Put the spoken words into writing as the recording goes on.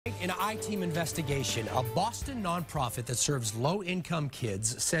In an I-Team investigation, a Boston nonprofit that serves low-income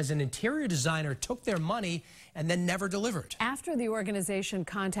kids says an interior designer took their money and then never delivered. After the organization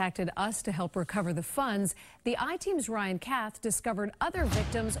contacted us to help recover the funds, the I-Team's Ryan Kath discovered other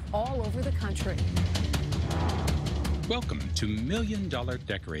victims all over the country. Welcome to $1 Million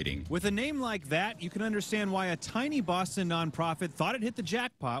Decorating. With a name like that, you can understand why a tiny Boston nonprofit thought it hit the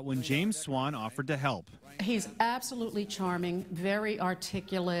jackpot when James Swan offered to help. He's absolutely charming, very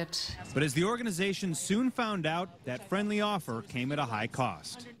articulate. But as the organization soon found out, that friendly offer came at a high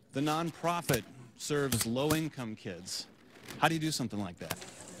cost. The nonprofit serves low-income kids. How do you do something like that?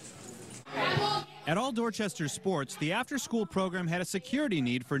 At all Dorchester sports, the after-school program had a security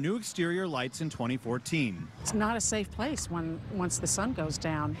need for new exterior lights in 2014. It's not a safe place once the sun goes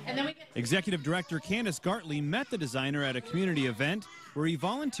down. Executive Director Candace Gartley met the designer at a community event where he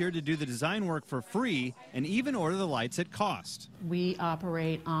volunteered to do the design work for free and even order the lights at cost. We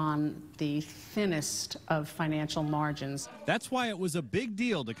operate on the thinnest of financial margins. That's why it was a big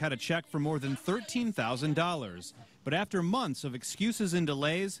deal to cut a check for more than $13,000. But after months of excuses and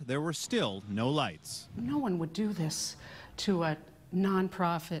delays, there were still no lights. No one would do this to a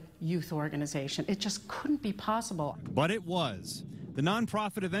nonprofit youth organization. It just couldn't be possible. But it was. The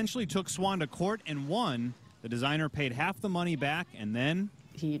nonprofit eventually took Swan to court and won. The designer paid half the money back, and then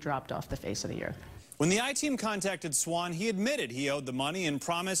he dropped off the face of the earth. When the I-Team contacted Swan, he admitted he owed the money and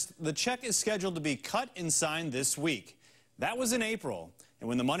promised the check is scheduled to be cut and signed this week. That was in April, and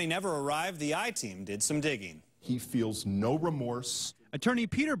when the money never arrived, the I-Team did some digging. He feels no remorse. Attorney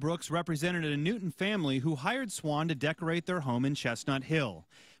Peter Brooks represented a Newton family who hired Swan to decorate their home in Chestnut Hill.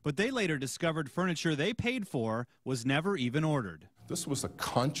 But they later discovered furniture they paid for was never even ordered. This was a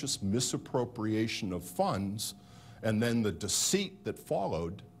conscious misappropriation of funds and then the deceit that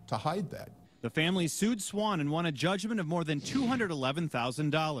followed to hide that. The family sued Swan and won a judgment of more than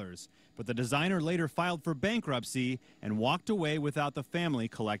 $211,000. But the designer later filed for bankruptcy and walked away without the family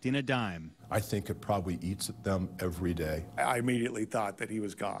collecting a dime. I think it probably eats at them every day. I immediately thought that he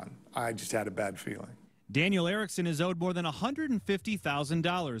was gone. I just had a bad feeling. Daniel Erickson is owed more than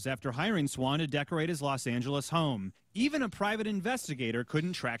 $150,000 after hiring Swan to decorate his Los Angeles home. Even a private investigator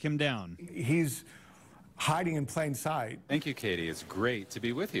couldn't track him down. He's hiding in plain sight. Thank you, Katie. It's great to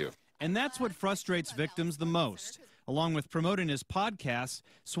be with you. And that's what frustrates victims the most. Along with promoting his podcast,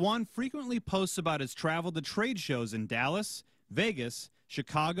 Swan frequently posts about his travel to trade shows in Dallas, Vegas,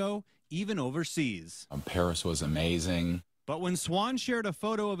 Chicago, even overseas. Paris was amazing. But when Swan shared a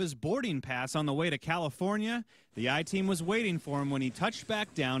photo of his boarding pass on the way to California, the I-Team was waiting for him when he touched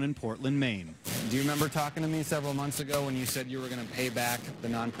back down in Portland, Maine. Do you remember talking to me several months ago when you said you were going to pay back the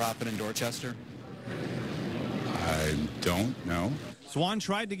nonprofit in Dorchester? I don't know. Swan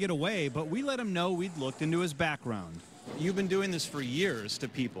tried to get away, but we let him know we'd looked into his background. You've been doing this for years to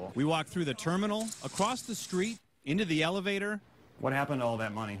people. We walked through the terminal, across the street, into the elevator. What happened to all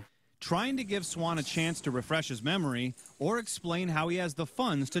that money? Trying to give Swan a chance to refresh his memory or explain how he has the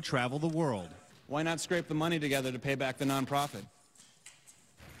funds to travel the world. Why not scrape the money together to pay back the nonprofit?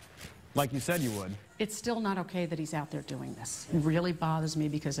 Like you said you would. It's still not okay that he's out there doing this. It really bothers me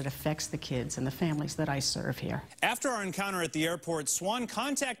because it affects the kids and the families that I serve here. After our encounter at the airport, Swan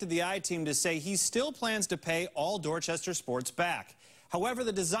contacted the I-Team to say he still plans to pay all Dorchester sports back. However,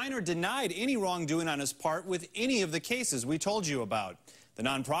 the designer denied any wrongdoing on his part with any of the cases we told you about. The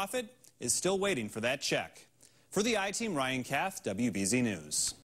nonprofit is still waiting for that check. For the I-Team, Ryan Kath, WBZ News.